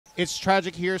It's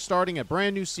Tragic here, starting a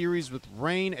brand new series with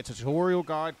Rain, a tutorial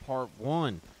guide part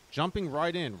 1. Jumping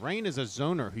right in, Rain is a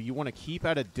zoner who you want to keep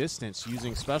at a distance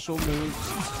using special moves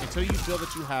until you feel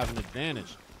that you have an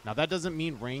advantage. Now that doesn't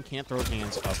mean Rain can't throw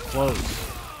hands up close.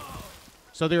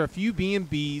 So there are a few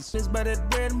B&Bs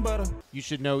you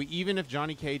should know even if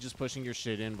Johnny Cage is pushing your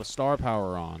shit in with star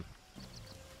power on.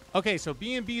 Okay, so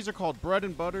B&Bs are called bread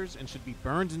and butters and should be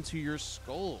burned into your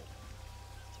skull.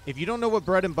 If you don't know what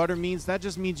bread and butter means, that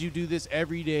just means you do this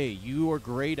every day. You are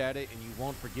great at it and you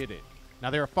won't forget it. Now,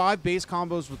 there are 5 base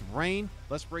combos with Rain.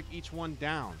 Let's break each one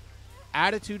down.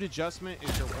 Attitude Adjustment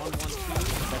is your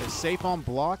 1-1-2 that is safe on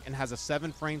block and has a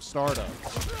 7-frame startup.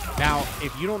 Now,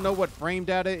 if you don't know what frame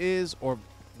data is or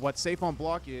what safe on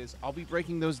block is, I'll be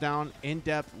breaking those down in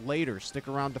depth later. Stick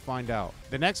around to find out.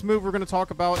 The next move we're going to talk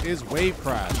about is Wave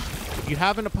Crash. If you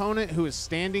have an opponent who is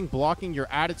standing blocking your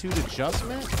Attitude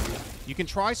Adjustment, you can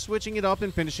try switching it up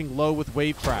and finishing low with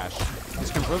Wave Crash.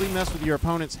 This can really mess with your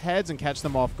opponent's heads and catch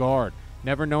them off guard,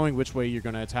 never knowing which way you're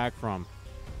going to attack from.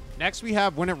 Next, we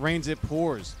have When It Rains, It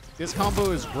Pours. This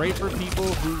combo is great for people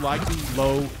who like to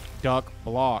low duck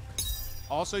block.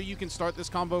 Also, you can start this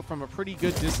combo from a pretty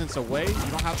good distance away. You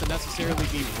don't have to necessarily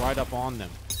be right up on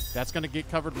them. That's going to get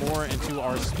covered more into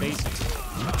our spaces.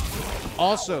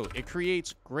 Also, it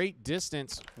creates great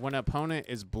distance when an opponent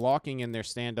is blocking in their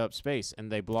stand-up space,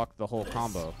 and they block the whole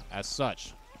combo as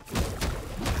such.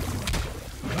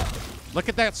 Look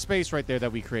at that space right there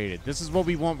that we created. This is what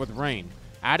we want with Rain.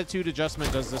 Attitude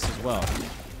Adjustment does this as well.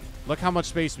 Look how much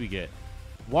space we get.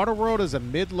 Waterworld is a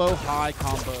mid-low-high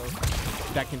combo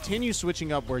that continues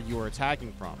switching up where you are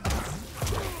attacking from.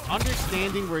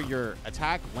 Understanding where your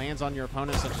attack lands on your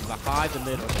opponent, such as the high, the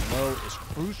mid, or the low, is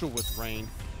crucial with Rain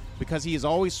because he is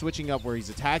always switching up where he's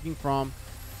attacking from,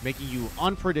 making you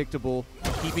unpredictable,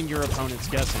 and keeping your opponents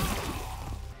guessing.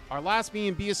 Our last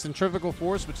B&B is Centrifugal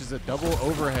Force, which is a double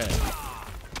overhead.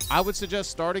 I would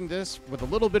suggest starting this with a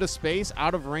little bit of space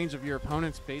out of range of your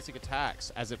opponent's basic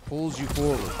attacks as it pulls you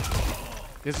forward.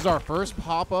 This is our first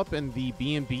pop-up in the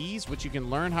B&Bs, which you can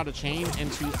learn how to chain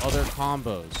into other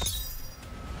combos.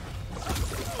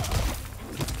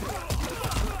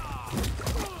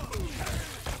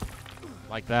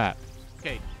 Like that.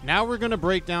 Okay, now we're going to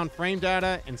break down frame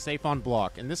data and safe on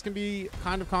block. And this can be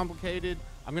kind of complicated.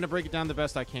 I'm going to break it down the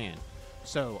best I can.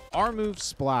 So, our move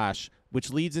Splash,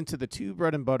 which leads into the 2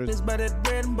 bread and butters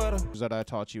that I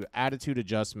taught you, Attitude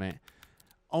Adjustment,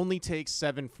 only takes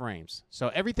 7 frames. So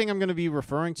everything I'm going to be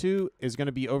referring to is going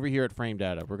to be over here at frame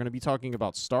data. We're going to be talking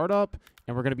about startup,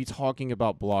 and we're going to be talking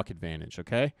about block advantage,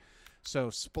 okay? So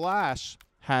Splash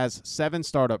has 7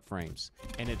 startup frames,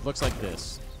 and it looks like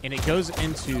this. And it goes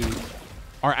into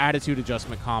our Attitude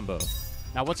Adjustment combo.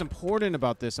 Now, what's important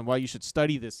about this and why you should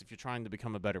study this if you're trying to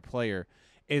become a better player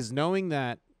is knowing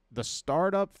that the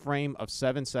startup frame of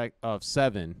 7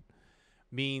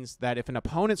 means that if an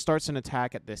opponent starts an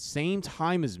attack at the same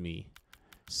time as me,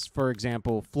 for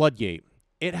example, Floodgate,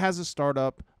 it has a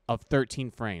startup of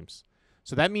 13 frames.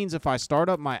 So that means if I start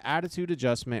up my Attitude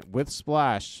Adjustment with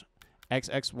Splash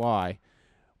XXY,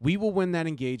 we will win that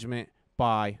engagement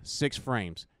by 6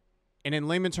 frames. And in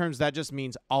layman terms, that just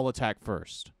means I'll attack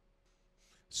first.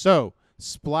 So,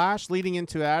 Splash leading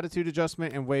into Attitude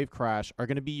Adjustment and Wave Crash are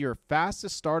going to be your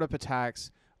fastest startup attacks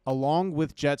along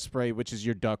with Jet Spray, which is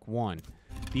your Duck 1.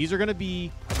 These are going to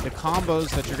be the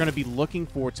combos that you're going to be looking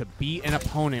for to beat an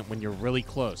opponent when you're really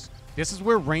close. This is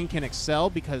where Rain can excel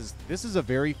because this is a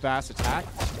very fast attack,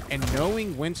 and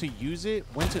knowing when to use it,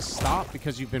 when to stop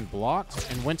because you've been blocked,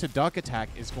 and when to duck attack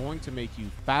is going to make you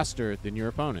faster than your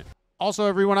opponent. Also,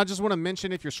 everyone, I just want to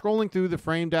mention, if you're scrolling through the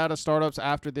frame data startups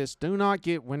after this, do not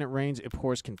get When It Rains, It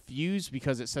Pours confused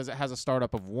because it says it has a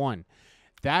startup of 1.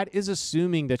 That is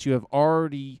assuming that you have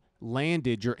already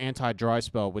landed your anti-dry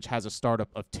spell, which has a startup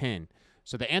of 10.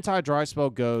 So the anti-dry spell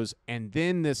goes, and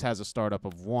then this has a startup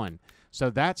of 1.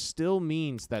 So that still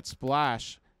means that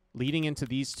Splash leading into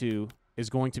these 2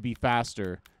 is going to be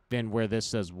faster than where this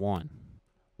says 1.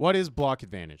 What is block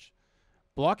advantage?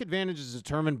 Block advantage is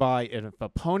determined by if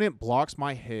opponent blocks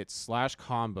my hits /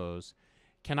 combos,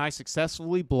 can I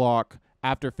successfully block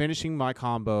after finishing my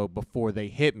combo before they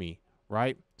hit me,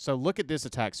 right? So look at this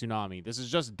attack, Tsunami. This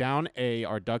is just down A,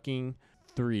 our ducking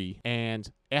 3, and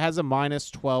it has a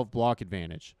 -12 block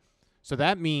advantage. So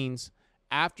that means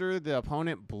after the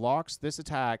opponent blocks this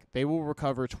attack, they will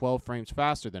recover 12 frames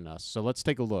faster than us. So let's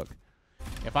take a look.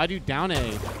 If I do down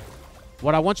A,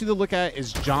 what I want you to look at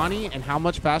is Johnny and how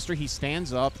much faster he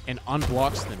stands up and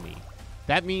unblocks than me.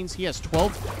 That means he has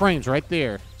 12 frames right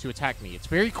there to attack me. It's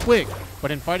very quick,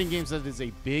 but in fighting games, that is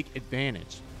a big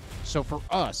advantage. So for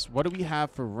us, what do we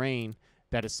have for Rain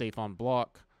that is safe on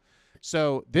block?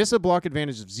 So this is a block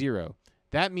advantage of 0.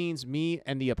 That means me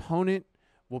and the opponent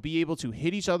will be able to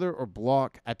hit each other or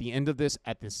block at the end of this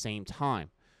at the same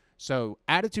time. So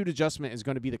attitude adjustment is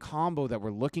going to be the combo that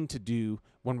we're looking to do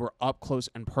when we're up close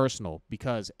and personal,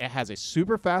 because it has a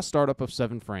super fast startup of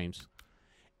 7 frames.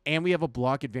 And we have a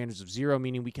block advantage of 0,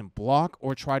 meaning we can block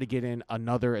or try to get in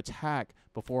another attack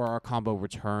before our combo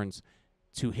returns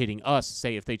to hitting us,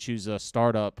 say if they choose a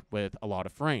startup with a lot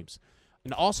of frames.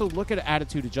 And also look at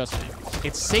attitude adjustment.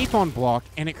 It's safe on block,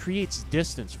 and it creates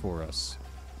distance for us.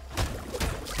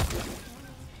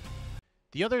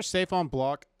 The other safe on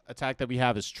block attack that we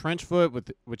have is Trench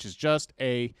Foot, which is just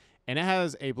and it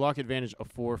has a block advantage of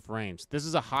 4 frames. This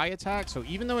is a high attack, so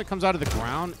even though it comes out of the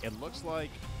ground, it looks like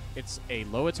it's a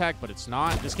low attack, but it's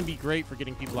not. This can be great for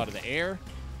getting people out of the air.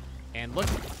 And look,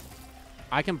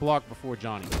 I can block before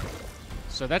Johnny.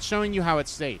 So that's showing you how it's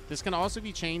safe. This can also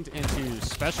be chained into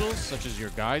specials, such as your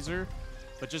Geyser.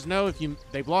 But just know if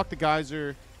they block the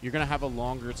Geyser, you're going to have a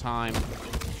longer time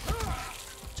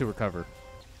to recover.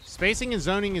 Spacing and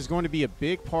zoning is going to be a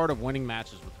big part of winning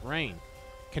matches with Rain.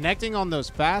 Connecting on those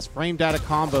fast frame data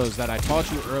combos that I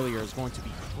taught you earlier is going to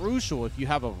be crucial if you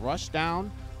have a rush down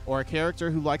or a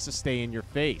character who likes to stay in your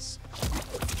face.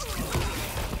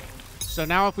 So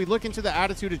now if we look into the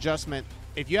attitude adjustment,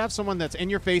 if you have someone that's in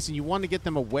your face and you want to get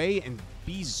them away and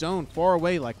be zoned far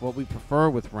away like what we prefer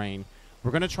with Rain,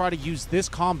 we're going to try to use this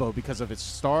combo because of its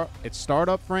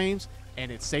startup frames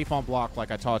and it's safe on block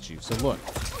like I taught you. So look,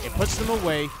 it puts them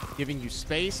away, giving you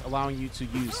space, allowing you to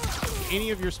use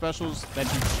any of your specials that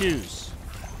you choose.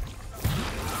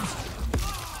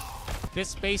 This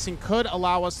spacing could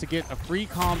allow us to get a free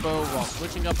combo while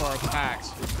switching up our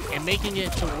attacks and making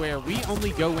it to where we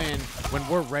only go in when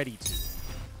we're ready to.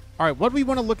 All right, what we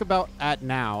want to look at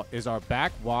now is our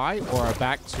back Y or our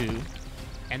back 2,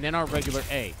 and then our regular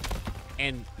A.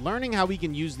 And learning how we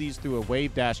can use these through a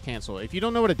wave dash cancel. If you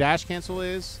don't know what a dash cancel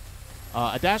is,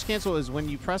 a dash cancel is when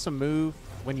you press a move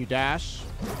when you dash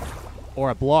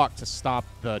or a block to stop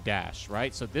the dash,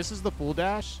 right? So this is the full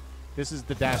dash. This is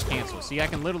the dash cancel. See, I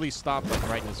can literally stop like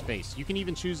right in his face. You can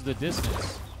even choose the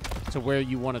distance to where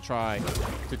you want to try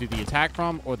to do the attack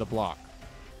from or the block.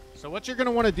 So what you're going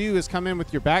to want to do is come in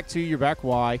with your back 2, your back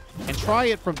Y, and try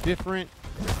it from different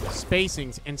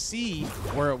spacings and see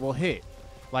where it will hit.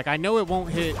 Like, I know it won't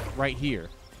hit right here,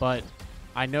 but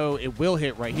I know it will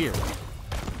hit right here.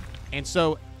 And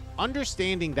so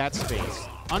understanding that space,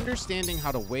 understanding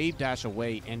how to wave dash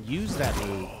away and use that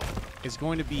move is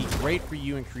going to be great for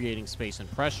you in creating space and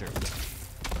pressure.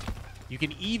 You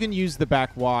can even use the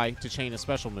back Y to chain a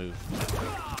special move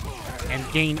and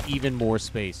gain even more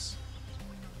space.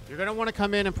 You're going to want to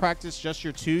come in and practice just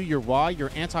your 2, your Y, your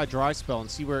anti-dry spell,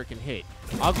 and see where it can hit.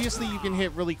 Obviously, you can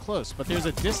hit really close, but there's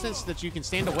a distance that you can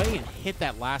stand away and hit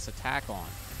that last attack on.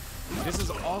 This is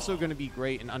also going to be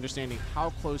great in understanding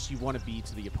how close you want to be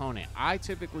to the opponent. I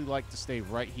typically like to stay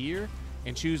right here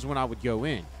and choose when I would go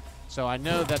in. So I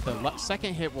know that the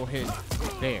second hit will hit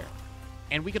there.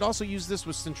 And we could also use this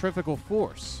with centrifugal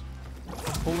force,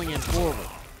 pulling in forward.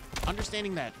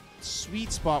 Understanding that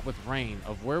sweet spot with Rain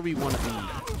of where we want to be.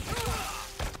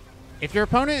 If your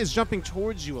opponent is jumping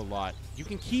towards you a lot, you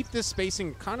can keep this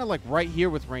spacing kind of like right here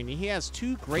with Rain. He has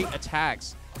 2 great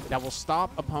attacks that will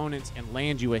stop opponents and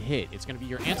land you a hit. It's going to be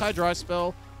your anti-dry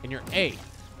spell and your A.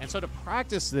 And so to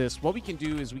practice this, what we can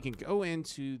do is we can go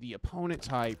into the opponent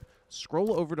type,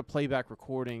 scroll over to playback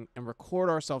recording, and record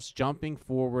ourselves jumping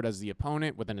forward as the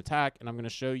opponent with an attack. And I'm going to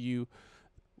show you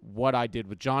what I did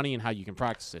with Johnny and how you can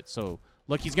practice it. So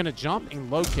look, he's going to jump and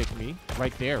low kick me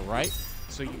right there, right?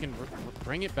 So you can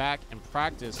bring it back and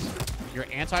practice your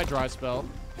anti-dry spell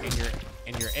and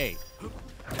your A.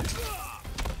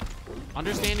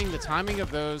 Understanding the timing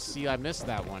of those, see, I missed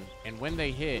that one, and when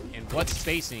they hit and what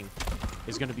spacing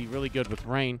is going to be really good with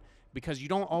Rain, because you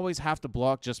don't always have to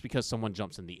block just because someone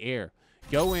jumps in the air.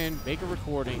 Go in, make a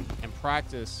recording, and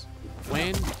practice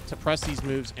when to press these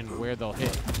moves and where they'll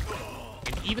hit.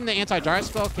 And even the anti-dry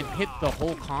spell can hit the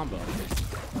whole combo.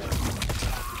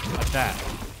 Like that.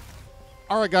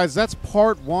 Alright guys, that's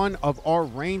part 1 of our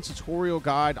Rain tutorial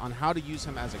guide on how to use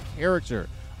him as a character.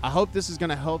 I hope this is going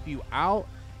to help you out.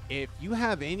 If you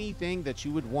have anything that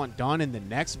you would want done in the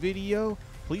next video,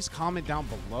 please comment down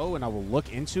below and I will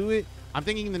look into it. I'm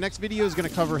thinking the next video is going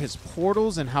to cover his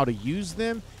portals and how to use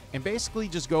them, and basically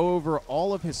just go over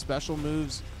all of his special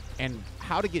moves and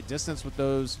how to get distance with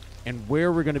those and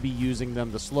where we're going to be using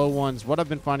them, the slow ones, what I've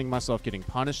been finding myself getting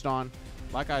punished on.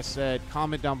 Like I said,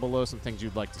 comment down below some things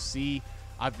you'd like to see.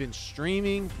 I've been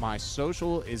streaming. My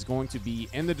social is going to be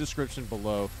in the description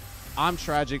below. I'm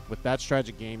Thtstragic with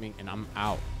Thtstragic Gaming, and I'm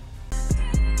out.